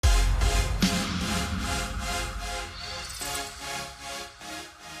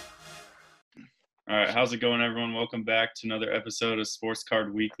All right, how's it going, everyone? Welcome back to another episode of Sports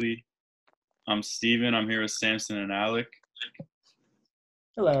Card Weekly. I'm Steven. I'm here with Samson and Alec.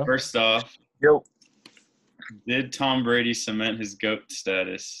 Hello. First off, Yo. did Tom Brady cement his GOAT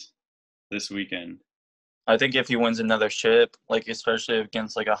status this weekend? I think if he wins another chip, especially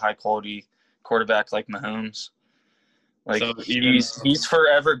against a high quality quarterback like Mahomes, he's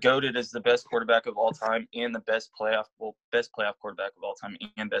forever goated as the best quarterback of all time and the best playoff quarterback of all time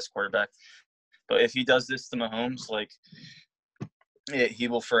and best quarterback. But if he does this to Mahomes, he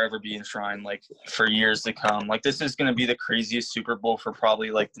will forever be enshrined for years to come. This is going to be the craziest Super Bowl for probably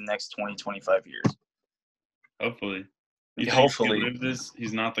the next 20, 25 years. Hopefully. Hopefully.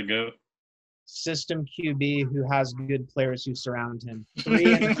 He's not the GOAT. System QB who has good players who surround him. 3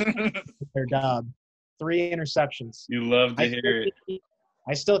 interceptions their job. 3 interceptions. You love to hear it.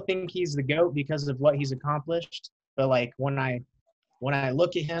 I still think he's the GOAT because of what he's accomplished. But when I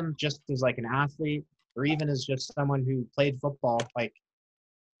look at him just as an athlete or even as just someone who played football,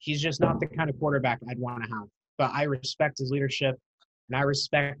 he's just not the kind of quarterback I'd want to have. But I respect his leadership and I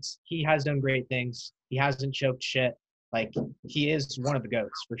respect he has done great things. He hasn't choked shit. He is one of the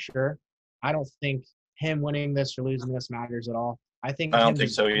GOATs for sure. I don't think him winning this or losing this matters at all. I don't think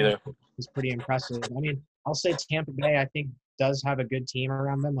so either. It's pretty impressive. I mean, I'll say Tampa Bay, I think, does have a good team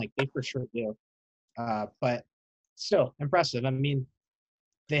around them. They for sure do. But still impressive. I mean,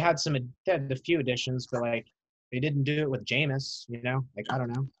 they had a few additions, but they didn't do it with Jameis, I don't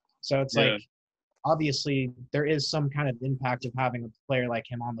know. So it's obviously there is some kind of impact of having a player like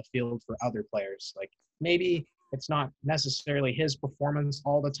him on the field for other players. Maybe it's not necessarily his performance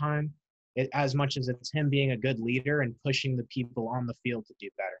all the time, as much as it's him being a good leader and pushing the people on the field to do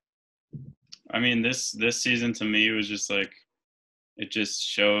better. I mean, this season to me was just it just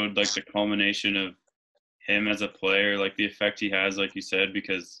showed the culmination of him as a player, the effect he has, like you said,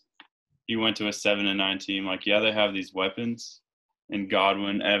 because he went to a 7-9 team. They have these weapons in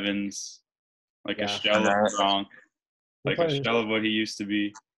Godwin, Evans, a shell of Gronk, a shell of what he used to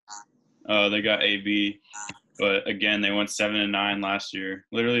be. They got AB. But again, they went 7-9 last year.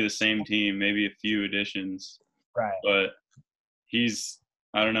 Literally the same team, maybe a few additions. Right. But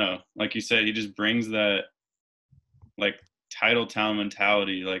I don't know. Like you said, he just brings that title town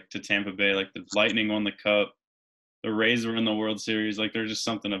mentality to Tampa Bay. The Lightning won the Cup, the Rays were in the World Series. There's just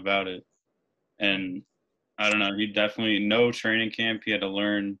something about it. And I don't know. He definitely no training camp. He had to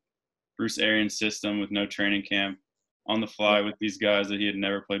learn Bruce Arians' system with no training camp on the fly with these guys that he had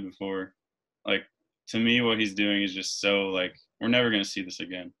never played before. To me, what he's doing is just so, we're never going to see this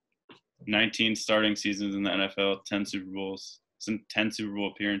again. 19 starting seasons in the NFL, 10 Super Bowls, 10 Super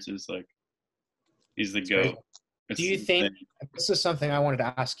Bowl appearances. He's the GOAT. Do you think – this is something I wanted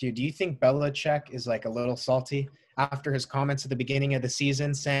to ask you. Do you think Belichick is, a little salty after his comments at the beginning of the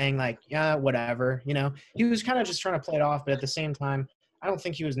season saying, yeah, whatever, He was kind of just trying to play it off, but at the same time, I don't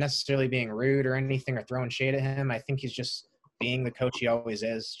think he was necessarily being rude or anything or throwing shade at him. I think he's just being the coach he always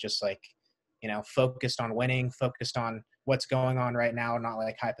is, just focused on winning, focused on what's going on right now, not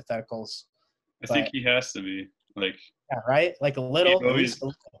hypotheticals. I think he has to be. Yeah, right? A little, at least a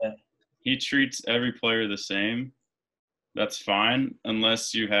little bit. He treats every player the same. That's fine,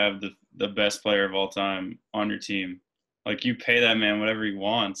 unless you have the best player of all time on your team. You pay that man whatever he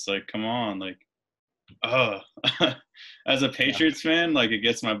wants. Come on. As a Patriots fan, it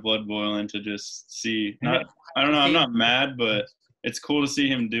gets my blood boiling to just see. I don't know, I'm not mad, but it's cool to see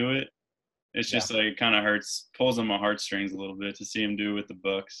him do it. It's just it kind of hurts, pulls on my heartstrings a little bit to see him do it with the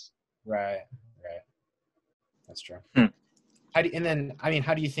Bucks. Right. That's true. How do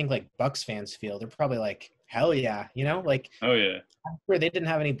you think Bucks fans feel? They're probably hell yeah, oh yeah. I'm sure they didn't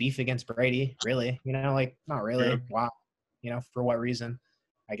have any beef against Brady, really, not really. True. Wow. For what reason,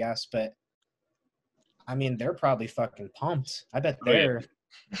 I guess, but I mean, they're probably fucking pumped. I bet they're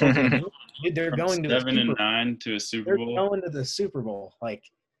dude, they're going to 7-9 to a Super Bowl. They're going to the Super Bowl.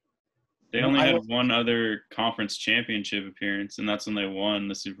 They only had one other conference championship appearance, and that's when they won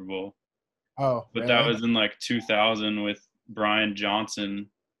the Super Bowl. Oh, but really? That was in 2000 with Brian Johnson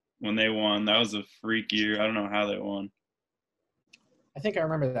when they won. That was a freak year. I don't know how they won. I think I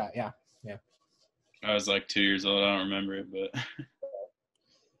remember that. Yeah. I was 2 years old. I don't remember it,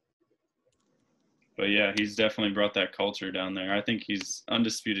 but yeah, he's definitely brought that culture down there. I think he's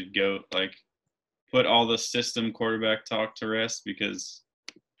undisputed GOAT. Put all the system quarterback talk to rest, because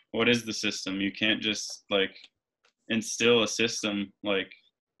what is the system? You can't just instill a system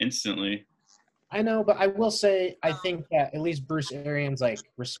instantly. I know, but I will say I think that at least Bruce Arians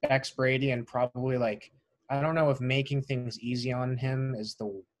respects Brady and probably I don't know if making things easy on him is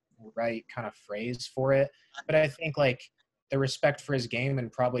the right kind of phrase for it, but I think the respect for his game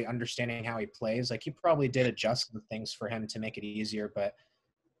and probably understanding how he plays. Like he probably did adjust some things for him to make it easier, but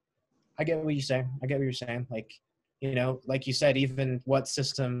I get what you're saying. I get what you're saying. Like, you know, like you said, even what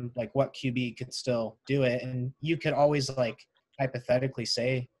system, like what QB could still do it. And you could always like hypothetically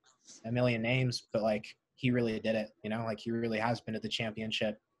say a million names, but like he really did it, you know, like he really has been to the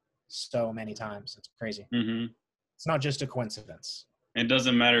championship so many times. It's crazy. Mm-hmm. It's not just a coincidence. It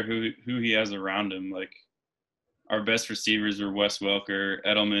doesn't matter who he has around him. Like our best receivers were Wes Welker,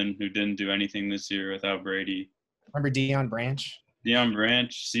 Edelman, who didn't do anything this year without Brady. Remember Deion Branch? Deion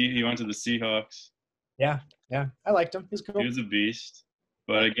Branch, he went to the Seahawks. Yeah, I liked him. He's cool. He was a beast.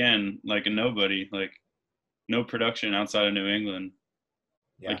 But again, like a nobody, like no production outside of New England.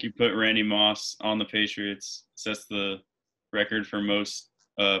 Yeah. Like you put Randy Moss on the Patriots, sets the record for most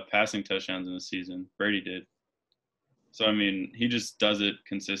passing touchdowns in the season. Brady did. So, I mean, he just does it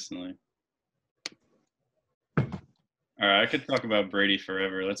consistently. All right, I could talk about Brady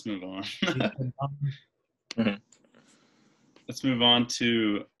forever. Let's move on. Let's move on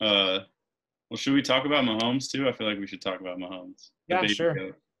to well, should we talk about Mahomes too? I feel like we should talk about Mahomes. Yeah, sure.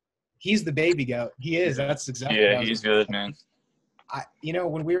 Goat. He's the baby goat. He is. That's exactly. Yeah, he's good, man. You know,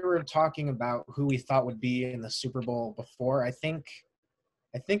 when we were talking about who we thought would be in the Super Bowl before, I think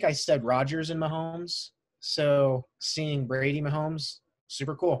I said Rodgers and Mahomes. So seeing Brady Mahomes,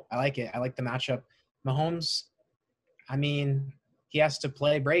 super cool. I like it. I like the matchup. Mahomes, I mean, he has to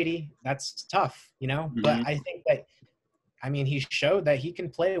play Brady. That's tough, you know? Mm-hmm. But I think that, I mean, he showed that he can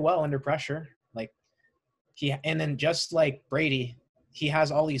play well under pressure. Like and then just like Brady, he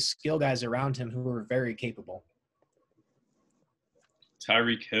has all these skill guys around him who are very capable.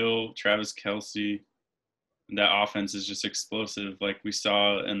 Tyreek Hill, Travis Kelce, that offense is just explosive. Like we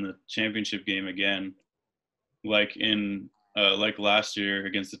saw in the championship game again. Like like last year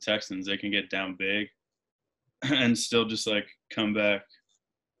against the Texans, they can get down big and still just like come back.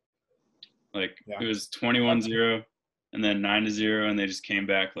 Like It was 21-0 and then 9-0, and they just came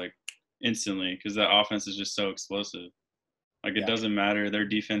back like instantly because that offense is just so explosive. Like it doesn't matter. Their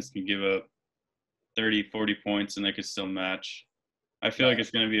defense can give up 30, 40 points and they could still match. I feel like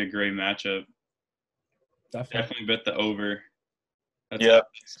it's going to be a great matchup. Definitely bet the over.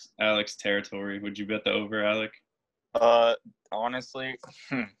 That's Alex territory. Would you bet the over, Alec? Honestly,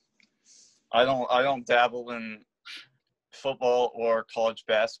 I don't dabble in football or college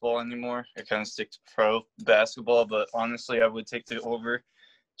basketball anymore. I kind of stick to pro basketball, but honestly, I would take the over.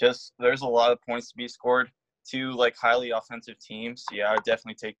 Just there's a lot of points to be scored. Two like highly offensive teams. Yeah, I would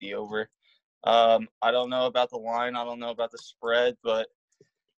definitely take the over. I don't know about the line. I don't know about the spread, but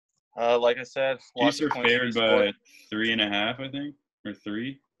like I said, Chiefs are favored by 3.5, I think, or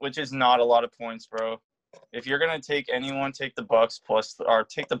 3. Which is not a lot of points, bro. If you're gonna take anyone, take the Bucks or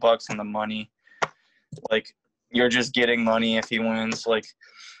take the Bucks on the money. Like you're just getting money if he wins. Like,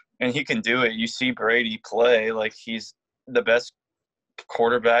 and he can do it. You see Brady play. Like he's the best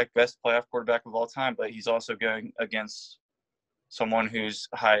best playoff quarterback of all time. But he's also going against someone who's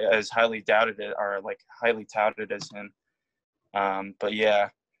highly touted as him. But yeah,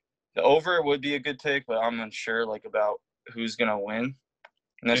 the over would be a good pick, but I'm unsure like about who's gonna win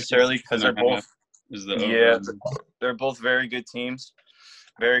necessarily because they're both. They're both very good teams,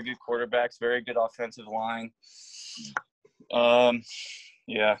 very good quarterbacks, very good offensive line.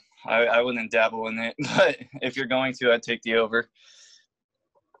 Yeah, I wouldn't dabble in it, but if you're going to, I'd take the over.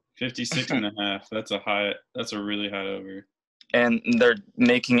 56.5. That's a really high over. And they're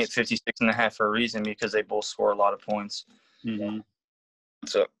making it 56.5 for a reason because they both score a lot of points. Mm-hmm.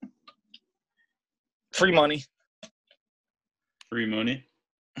 So, free money. Free money?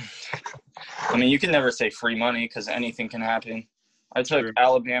 I mean, you can never say free money because anything can happen. I took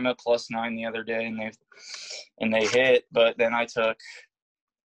Alabama +9 the other day, and they hit. But then I took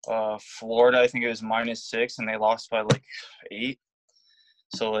Florida. I think it was -6, and they lost by like 8.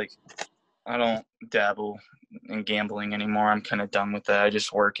 So like, I don't dabble in gambling anymore. I'm kind of done with that. I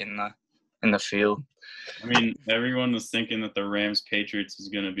just work in the field. I mean, everyone was thinking that the Rams-Patriots was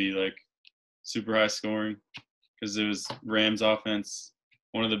going to be like super high scoring because it was Rams offense,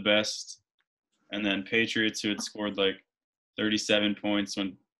 one of the best, and then Patriots who had scored like 37 points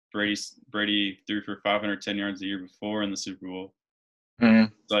when Brady threw for 510 yards the year before in the Super Bowl.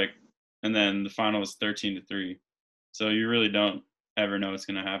 Mm-hmm. Like, and then the final was 13-3. So you really don't ever know what's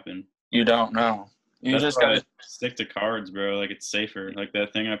going to happen. You don't know. You That's just why got to stick to cards, bro. Like it's safer. Like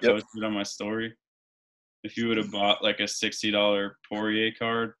that thing I posted on my story. If you would have bought like a $60 Poirier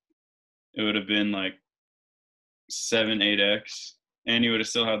card, it would have been like 7-8x, and you would have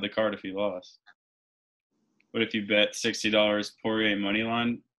still had the card if you lost. But if you bet $60 Poirier money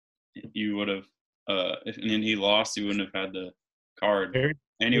line, you would have and then he lost, he wouldn't have had the card, There-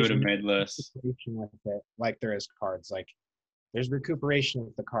 and he would there's have no made less. recuperation with it, like there is cards. Like there's recuperation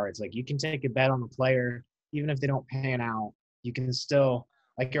with the cards. Like you can take a bet on the player, even if they don't pan out. You can still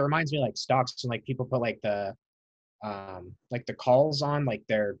like it reminds me like stocks and like people put like the calls on like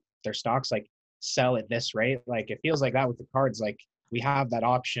their stocks like sell at this rate. Like it feels like that with the cards. Like we have that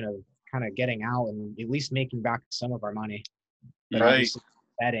option of kind of getting out and at least making back some of our money. But Right. obviously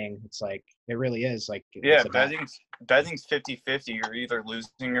betting, it's like it really is like Yeah, it's a bet. betting's 50-50. You're either losing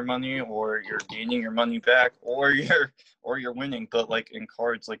your money or you're gaining your money back or you're winning. But like in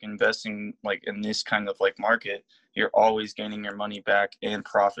cards, like investing like in this kind of like market, you're always gaining your money back and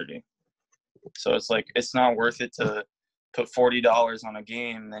profiting. So it's like it's not worth it to put $40 on a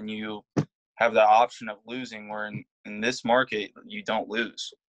game, then you have the option of losing, where in this market you don't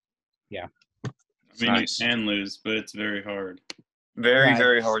lose. Yeah. It's I mean, nice. you can lose, but it's very hard. Very, Yeah,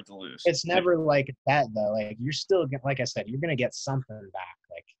 very hard to lose. It's never like a bet though. Like you're still like I said, you're gonna get something back.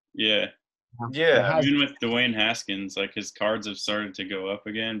 Like Yeah. Yeah. it has- Even with Dwayne Haskins, like his cards have started to go up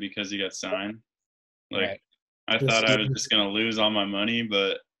again because he got signed. Like right. I Just thought I was didn't- just gonna lose all my money,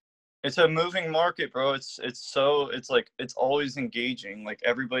 but It's a moving market, bro. It's always engaging. Like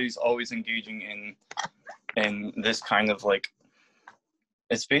everybody's always engaging in this kind of like,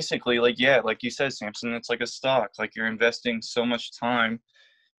 it's basically like, yeah, like you said, Samson, it's like a stock. Like you're investing so much time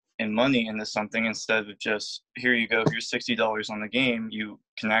and money into something instead of just, here you go, here's $60 on the game. You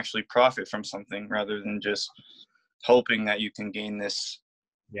can actually profit from something rather than just hoping that you can gain this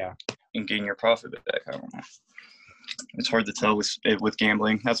Yeah. and gain your profit back. I don't know. It's hard to tell with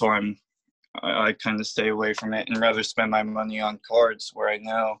gambling. That's why I kind of stay away from it and rather spend my money on cards where I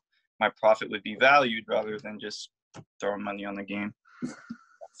know my profit would be valued rather than just throwing money on the game.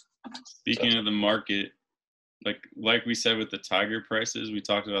 speaking of the market, like we said with the Tiger prices, we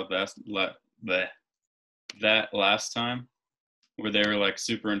talked about that last time, where they were like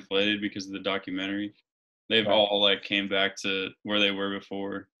super inflated because of the documentary. They've Right. all like came back to where they were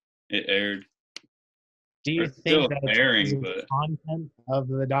before it aired. Do you They're still think that it's airing, because of but the content of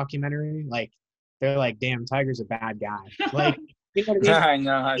the documentary? Like they're like, damn, Tiger's a bad guy. Like you know what I mean? I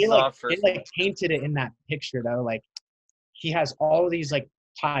know. I They saw like it first. they like painted it in that picture though. Like he has all these like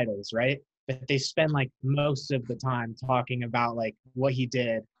titles, right? But they spend like most of the time talking about like what he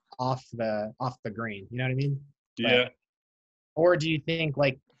did off the green. You know what I mean? yeah, Or do you think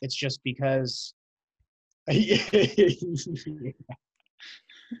like it's just because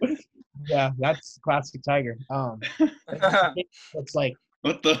yeah, that's classic Tiger. It's like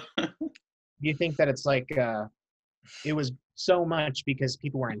what the? do you think that it's like it was so much because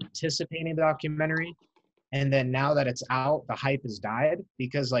people were anticipating the documentary and then now that it's out the hype has died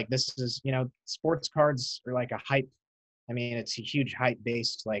because like this is sports cards are like a hype. I mean it's a huge hype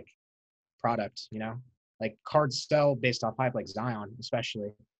based like product, like cards sell based off hype, like Zion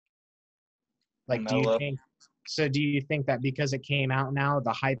especially. Like do you Melo. think so do you think that because it came out now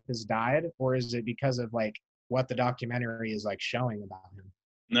the hype has died, or is it because of like what the documentary is like showing about him?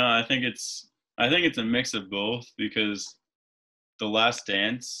 No, I think it's a mix of both because The Last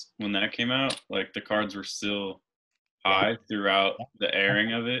Dance, when that came out, like the cards were still high throughout the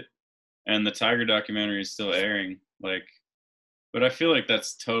airing of it, and the Tiger documentary is still airing. Like, but I feel like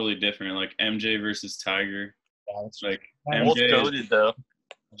that's totally different. Like MJ versus Tiger, Yeah, that's like Both MJ is goated though.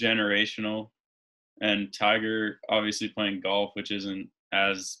 generational, and Tiger obviously playing golf, which isn't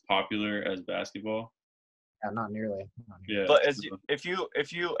as popular as basketball. not nearly. Yeah, But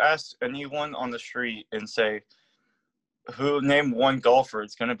if you ask anyone on the street and say, who name one golfer,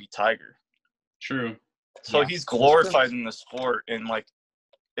 it's gonna be Tiger. true. So Yeah. he's glorified in the sport, and like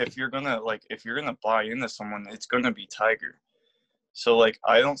if you're gonna buy into someone, it's gonna be Tiger. So like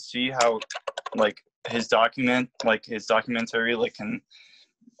I don't see how like his documentary like can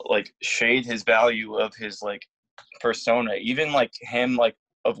like shade his value of his like persona, even like him like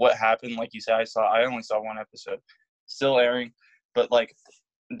of what happened. Like you said, I only saw one episode, still airing, but like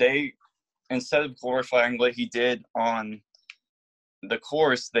they, instead of glorifying what he did on the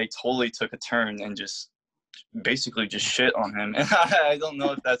course, they totally took a turn and just basically just shit on him. And I don't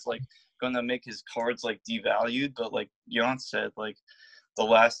know if that's like gonna make his cards like devalued, but like Jan said, like The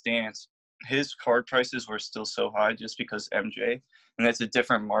Last Dance, his card prices were still so high just because MJ, and it's a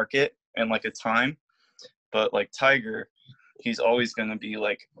different market and like a time. But like Tiger, he's always gonna be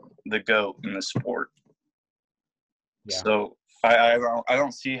like the GOAT in the sport. Yeah. So I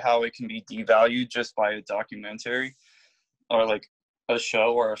don't see how it can be devalued just by a documentary or like a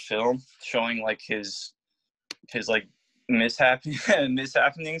show or a film showing like his like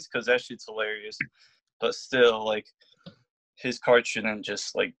mishappenings, because that shit's hilarious. But still, like his card shouldn't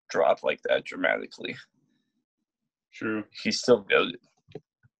just like drop like that dramatically. True. He's still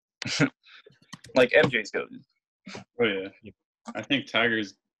goated. Like MJ's goated. Oh yeah. I think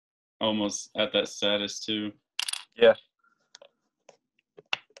Tiger's almost at that status too. Yeah.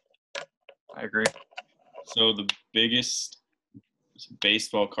 I agree. So the biggest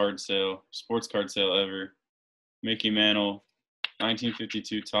baseball card sale, sports card sale ever. Mickey Mantle,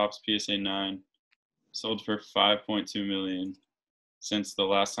 1952 Topps PSA 9, sold for $5.2 million since the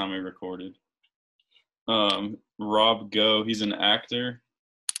last time we recorded. Rob Go, he's an actor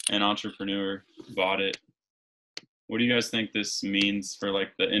and entrepreneur, bought it. What do you guys think this means for like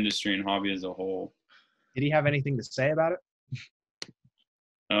the industry and hobby as a whole? Did he have anything to say about it?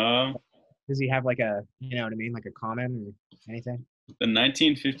 Does he have like a, you know what I mean, like a comment or anything? The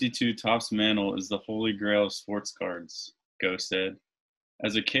 1952 Topps Mantle is the holy grail of sports cards, Go said.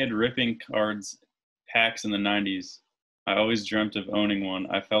 As a kid ripping cards packs in the 90s, I always dreamt of owning one.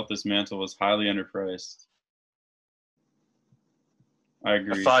 I felt this mantle was highly underpriced. I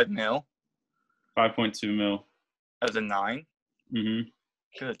agree. $5 million 5.2 mil. as a 9. Mm-hmm.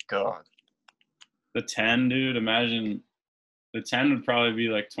 Good God. The 10, dude, imagine the 10 would probably be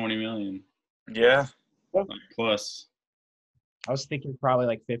like 20 million. Yeah. Like plus. I was thinking probably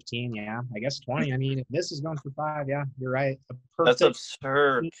like 15. Yeah, I guess 20. I mean, if this is going for 5, yeah, you're right. A That's perfect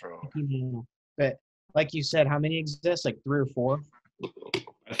absurd, bro. team. But like you said, how many exist? Like 3 or 4?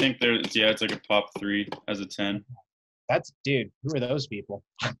 I think there's, yeah, it's like a pop 3 as a 10. That's, dude, who are those people?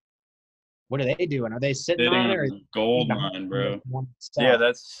 What are they doing? Are they sitting Sitting on on it? Or a gold mine, bro. Yeah,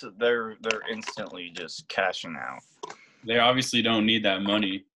 they're instantly just cashing out. They obviously don't need that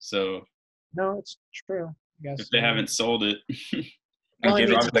money, so No, it's true. I guess if they haven't sold it, And Well, I give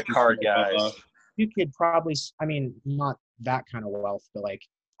mean, it to the card guys. you could probably, I mean, not that kind of wealth, but like,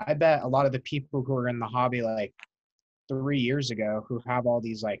 I bet a lot of the people who are in the hobby like 3 years ago who have all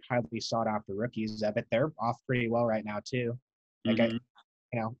these like highly sought after rookies, I bet they're off pretty well right now too. Like, Mhm.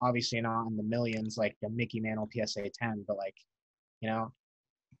 you know, obviously not in the millions like the Mickey Mantle PSA 10, but like, you know,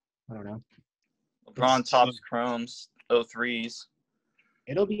 I don't know. LeBron Topps Chromes 03s.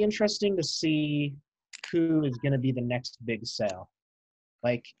 It'll be interesting to see who is going to be the next big sale.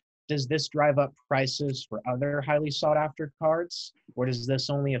 Like, does this drive up prices for other highly sought after cards? Or does this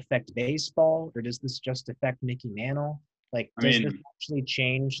only affect baseball? Or does this just affect Mickey Mantle? Like, I does mean- this actually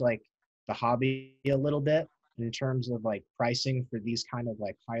change like the hobby a little bit in terms of like pricing for these kind of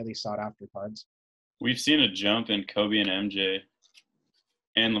like highly sought after cards? We've seen a jump in Kobe and MJ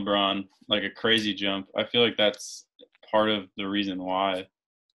and LeBron, like a crazy jump. I feel like that's part of the reason why,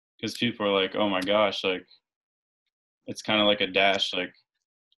 because people are like, oh my gosh, like it's kind of like a dash. Like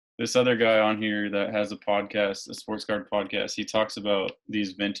this other guy on here that has a podcast, a sports card podcast, he talks about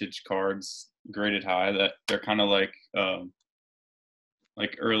these vintage cards graded high that they're kind of like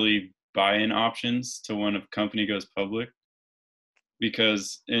early buy-in options to when a company goes public,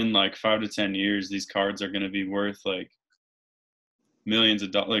 because in like 5 to 10 years these cards are going to be worth like millions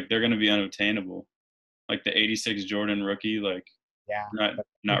of dollars. Like they're going to be unobtainable. Like the 86 Jordan rookie, like Yeah.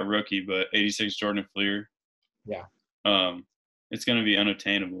 not rookie, but 86 Jordan Fleer. Yeah. It's going to be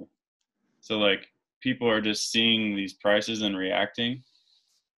unobtainable. So like people are just seeing these prices and reacting.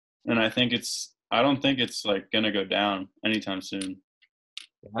 And I don't think it's like going to go down anytime soon.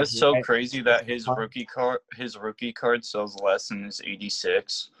 That's so crazy that his rookie card sells less than his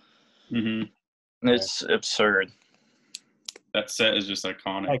 86. Mm-hmm. It's absurd. That set is just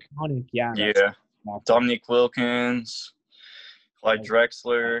iconic. Iconic, yeah. Yeah. Dominique Wilkins, Clyde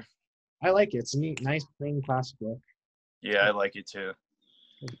Drexler. I like it. It's a neat, nice, clean, classic look. Yeah, I like it too.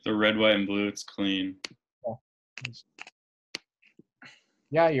 The red, white, and blue, it's clean.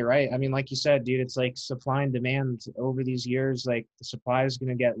 Yeah, you're right. I mean, like you said, dude, it's like supply and demand over these years. Like the supply is going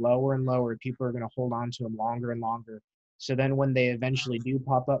to get lower and lower. People are going to hold on to them longer and longer. So then when they eventually do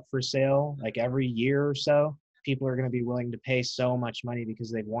pop up for sale, like every year or so, people are going to be willing to pay so much money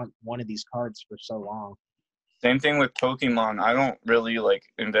because they've want one of these cards for so long. Same thing with Pokemon. I don't really like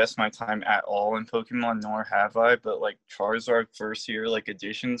invest my time at all in Pokemon, nor have I. But like Charizard first year like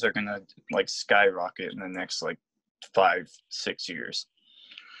editions are gonna like skyrocket in the next like 5-6 years.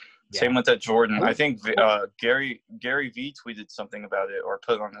 Yeah. Same with that Jordan. I think Gary V tweeted something about it or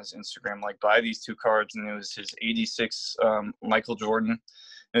put on his Instagram, like buy these 2 cards, and it was his 86 Michael Jordan.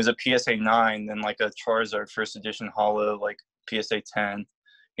 It was a PSA 9, then like a Charizard first edition holo, like PSA 10.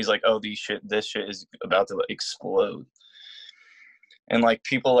 He's like, oh, this shit is about to explode. And like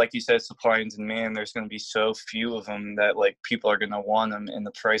people, like you said, supply and demand, there's going to be so few of them that like people are going to want them, and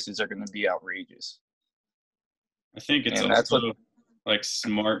the prices are going to be outrageous. I think it's also like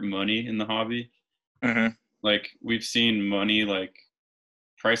smart money in the hobby. Mm-hmm. like we've seen money like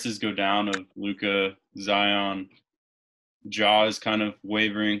prices go down of Luka, Zion, Ja is kind of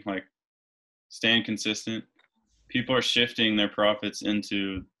wavering, like staying consistent. People are shifting their profits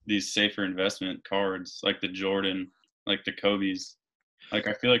into these safer investment cards, like the Jordan, like the Kobe's. Like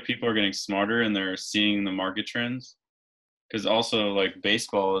I feel like people are getting smarter and they're seeing the market trends. Because also like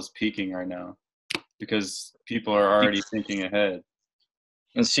baseball is peaking right now because people are already thinking ahead.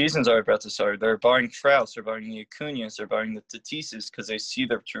 And seasons are about to start. They're buying Trouts, they're buying the Acuñas, they're buying the Tatises because they see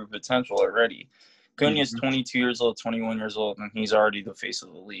their true potential already. Acuña's 22 years old, 21 years old, and he's already the face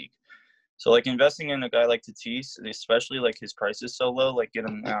of the league. So, like, investing in a guy like Tatis, especially, like, his price is so low, like, get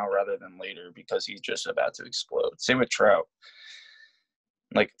him now rather than later because he's just about to explode. Same with Trout.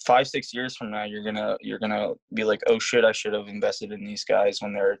 Like, 5-6 years from now, you're gonna be like, oh, shit, I should have invested in these guys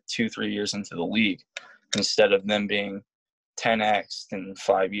when they're 2-3 years into the league instead of them being 10x in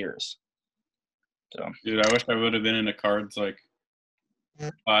 5 years. So, dude, I wish I would have been into cards like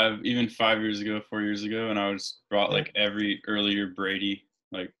 5 years ago, 4 years ago, and I was brought like every earlier Brady,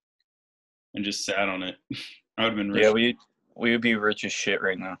 like, and just sat on it. I would have been rich. yeah, we would be rich as shit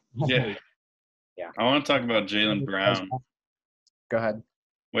right now. Yeah. Yeah. I want to talk about Jaylen Brown. Go ahead.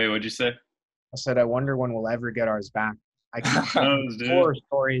 Wait, what'd you say? I said, I wonder when we'll ever get ours back. I keep Who knows, dude? horror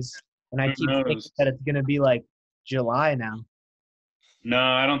stories, and I Who keep thinking knows? that it's gonna be like July now. No,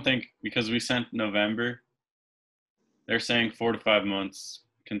 I don't think because we sent November. They're saying 4 to 5 months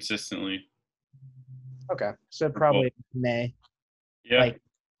consistently. Okay, so probably May. Yeah, Like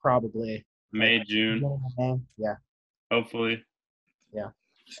probably May, June, May. Yeah. hopefully. Yeah.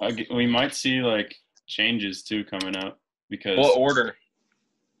 We might see like changes too coming up because What order?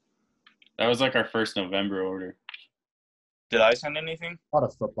 that was like our first November order. Did I send anything? A lot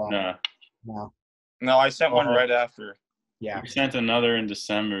of football. Nah, No. No, I sent one Oh. right after. Yeah. we sent another in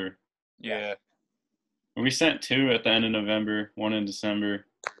December. Yeah. We sent 2 at the end of November, 1 in December,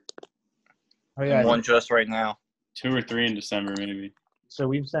 Oh yeah. And one just right now. 2 or 3 in December maybe. So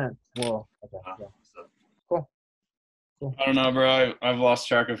we've sent. Well. Okay. Yeah. I don't know, bro. I've lost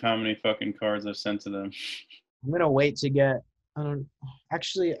track of how many fucking cards I've sent to them. I'm gonna wait to get. I don't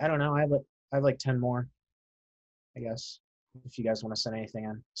know. I have like 10 more. I guess if you guys want to send anything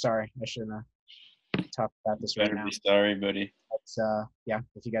in. Sorry, I shouldn't have talked about this right Better now. be sorry, buddy. But yeah,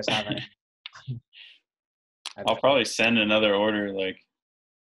 if you guys have it. I'll probably send another order. Like,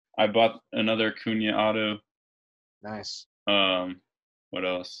 I bought another Cunha auto. Nice. What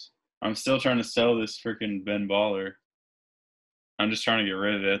else? I'm still trying to sell this freaking Ben Baller. I'm just trying to get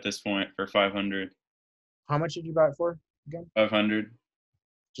rid of it at this point for 500. How much did you buy it for again? 500.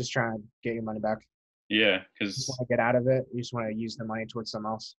 Just trying to get your money back. Yeah, You because just want to get out of it. You just want to use the money towards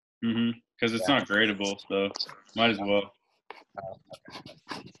something else. it's not gradable, so might as well.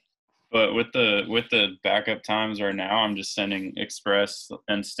 Okay. But with the backup times right now, I'm just sending express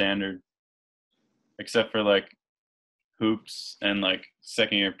and standard, except for like hoops and like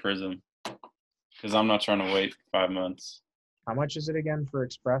second year prism, because I'm not trying to wait 5 months. How much is it again for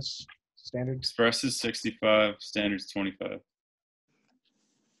Express standard? Express is 65, standard's 25.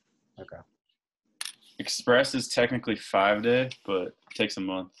 Okay. Express is technically 5-day, but it takes a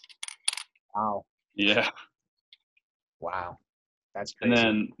month. Wow. Yeah. Wow. That's And crazy.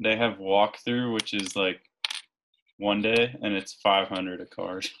 then they have walkthrough, which is like 1 day, and it's 500 a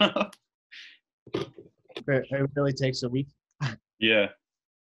card. It really takes a week. Yeah.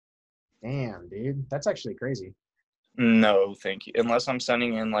 Damn, dude. That's actually crazy. No, thank you. Unless I'm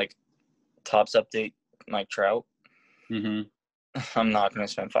sending in like Topps update Mike Trout, hmm I'm not going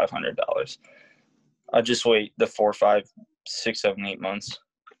to spend $500. I'll just wait the 4, 5, 6, 7, 8 months.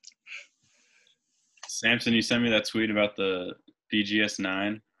 Samson, you sent me that tweet about the BGS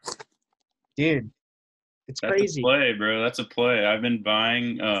 9. Dude, it's That's crazy. a play, bro. That's a play. I've been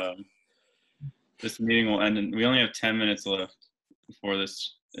buying. This meeting will end we only have 10 minutes left before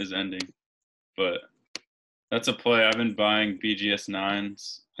this is ending. But that's a play. I've been buying BGS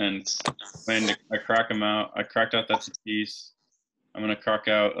 9s and I crack them out. I cracked out that piece. I'm going to crack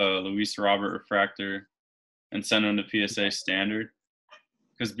out Luis Robert Refractor and send them to PSA Standard.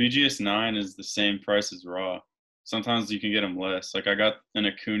 Because BGS 9 is the same price as Raw. Sometimes you can get them less. Like I got an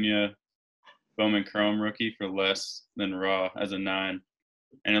Acuna Bowman Chrome rookie for less than Raw as a 9.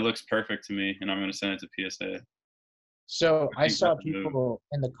 And it looks perfect to me, and I'm going to send it to PSA. So I think saw that's a move. people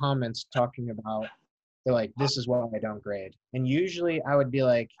in the comments talking about, they're like, this is why I don't grade. And usually I would be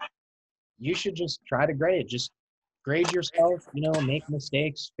like, you should just try to grade. Just grade yourself, make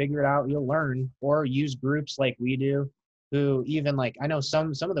mistakes, figure it out, you'll learn. Or use groups like we do, who even like, I know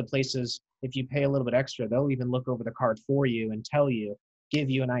some of the places, if you pay a little bit extra, they'll even look over the card for you and tell you, give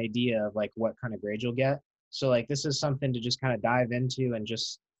you an idea of like what kind of grade you'll get. So like this is something to just kind of dive into and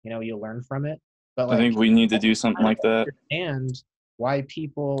just, you'll learn from it. But I like think we need to do something like that. understand why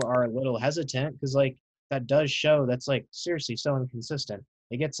people are a little hesitant, because like that does show that's like seriously so inconsistent.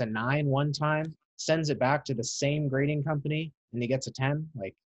 It gets a 9 one time, sends it back to the same grading company, and he gets a 10.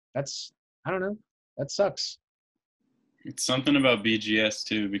 Like that's, I don't know, that sucks. It's something about BGS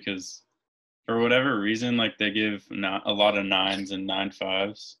too, because for whatever reason, like they give not a lot of 9s and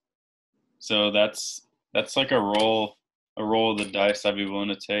 9.5s. So that's like a roll of the dice I'd be willing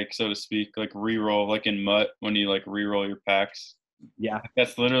to take, so to speak. Like re-roll, like in Mutt when you like re-roll your packs. Yeah.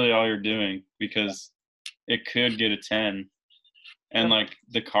 That's literally all you're doing, because it could get a 10. And like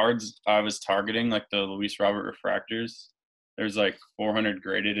the cards I was targeting, like the Luis Robert refractors, there's like 400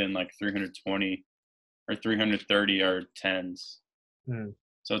 graded and like 320 or 330 are 10s.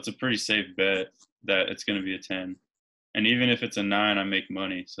 So it's a pretty safe bet that it's going to be a 10. And even if it's a 9, I make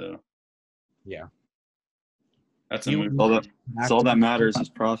money. So yeah, that's a You- move. It's all that matters is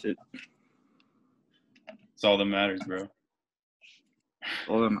profit. It's all that matters, bro.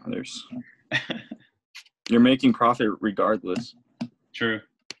 All that matters. You're making profit regardless. True.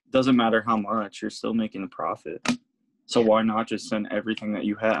 Doesn't matter how much, you're still making a profit. So why not just send everything that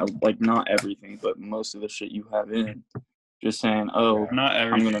you have? Like, not everything, but most of the shit you have in. Just saying, oh, Not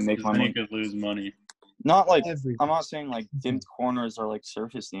everything. I'm gonna make my Then money. you could lose money. Not like Everything. I'm not saying like dimmed corners are like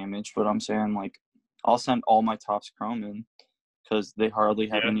surface damage, but I'm saying like I'll send all my tops chrome in because they hardly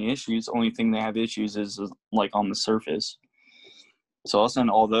have any issues. Only thing they have issues is like on the surface. So I'll send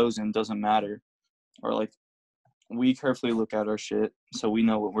all those in, doesn't matter. Or like we carefully look at our shit so we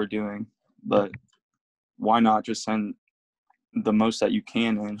know what we're doing. But why not just send the most that you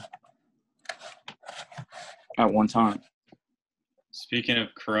can in at one time? Speaking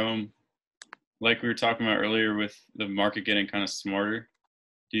of chrome, like we were talking about earlier with the market getting kind of smarter,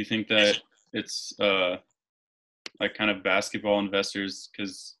 do you think that it's like kind of basketball investors,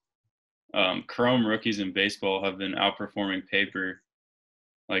 because chrome rookies in baseball have been outperforming paper,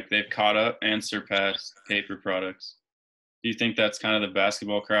 like they've caught up and surpassed paper products? Do you think that's kind of the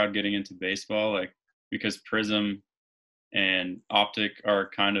basketball crowd getting into baseball, like because Prism and Optic are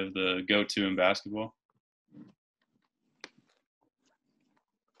kind of the go-to in basketball?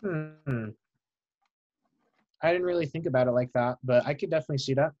 I didn't really think about it like that, but I could definitely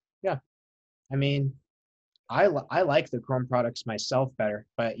see that. Yeah. I mean, I like the chrome products myself better,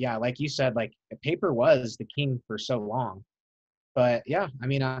 but yeah, like you said, like paper was the king for so long. But yeah, I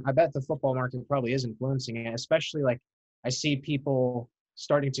mean, I bet the football market probably is influencing it, especially like I see people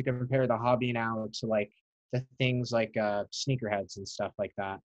starting to compare the hobby now to like the things like sneakerheads and stuff like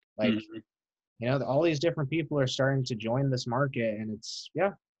that. Like, all these different people are starting to join this market, and it's,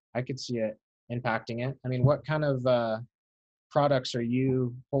 yeah, I could see it impacting it. I mean, what kind of products are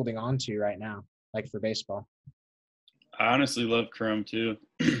you holding on to right now, like for baseball? I honestly love chrome too.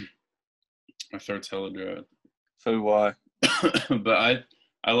 My throat's hella dry. So do I. But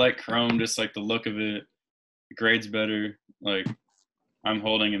I like chrome, just like the look of it. The grade's better. Like I'm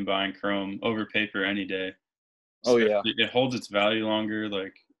holding and buying chrome over paper any day. Oh yeah. It holds its value longer,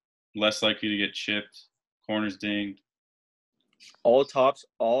 like less likely to get chipped, corners dinged.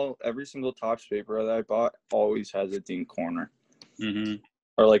 Every single Topps paper that I bought always has a ding corner. Mm-hmm.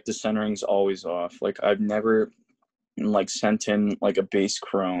 Or like the centering's always off. Like I've never like sent in like a base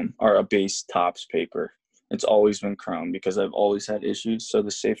chrome or a base Topps paper. It's always been chrome because I've always had issues. So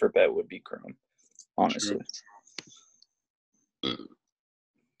the safer bet would be chrome, honestly. True.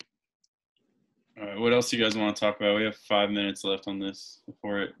 All right, what else do you guys want to talk about? We have 5 minutes left on this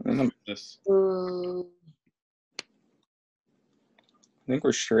before it. I think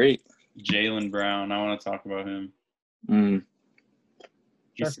we're straight. Jaylen Brown, I want to talk about him.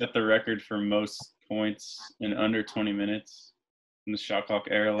 He set the record for most points in under 20 minutes in the shot clock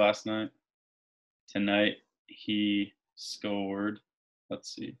era last night. Tonight, he scored,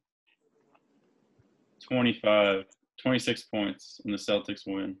 26 points in the Celtics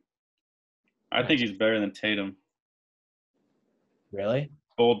win. I think he's better than Tatum. Really?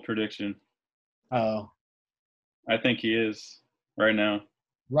 Bold prediction. Oh. I think he is right now.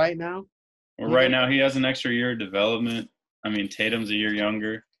 Right now? Well, right now, he has an extra year of development. I mean, Tatum's a year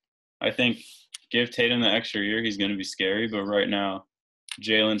younger. I think give Tatum the extra year, he's going to be scary. But right now,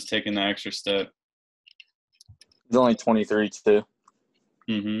 Jaylen's taking the extra step. He's only 23, too.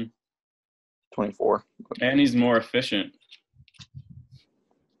 24. And he's more efficient.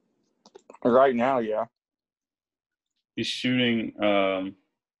 Right now, yeah. He's shooting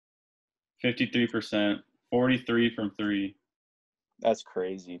 53%, 43 from three. That's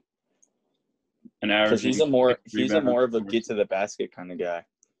crazy. An average. Because he's a more of a get to the basket kind of guy.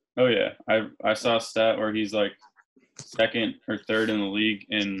 Oh yeah, I saw a stat where he's like second or third in the league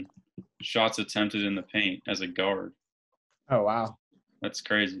in shots attempted in the paint as a guard. Oh wow. That's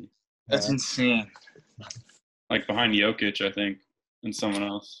crazy. That's Yeah, insane. Like behind Jokic, I think, and someone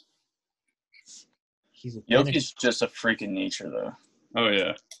else. he's a Jokic's just a freak in nature, though. Oh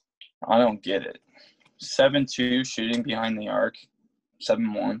yeah, I don't get it. 7'2", shooting behind the arc,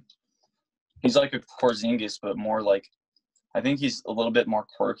 7'1". He's like a Porzingis, but more like I think he's a little bit more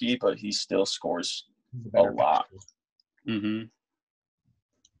quirky, but he still scores he's a lot, passer. mm-hmm.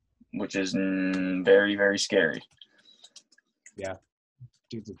 which is very, very scary.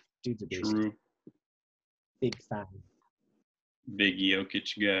 Dude's a beast. True. Big fan. Big Jokic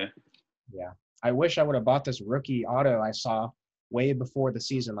guy. Yeah. I wish I would have bought this rookie auto I saw way before the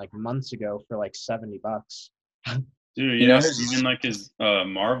season, like months ago, for like $70. Dude, You know yeah, his- even like his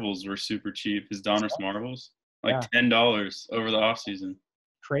Marvels were super cheap. His Donruss Marvels, like Yeah. $10 over the offseason.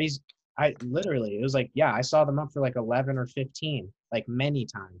 Crazy. It was like, yeah, I saw them up for like 11 or 15, like many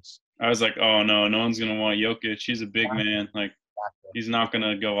times. I was like, oh no one's gonna want Jokic. He's a big man. Like he's not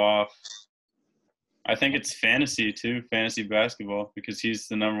gonna go off. I think it's fantasy too, fantasy basketball, because he's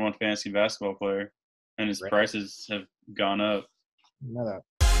the #1 fantasy basketball player, and his Right. prices have gone up. You know that.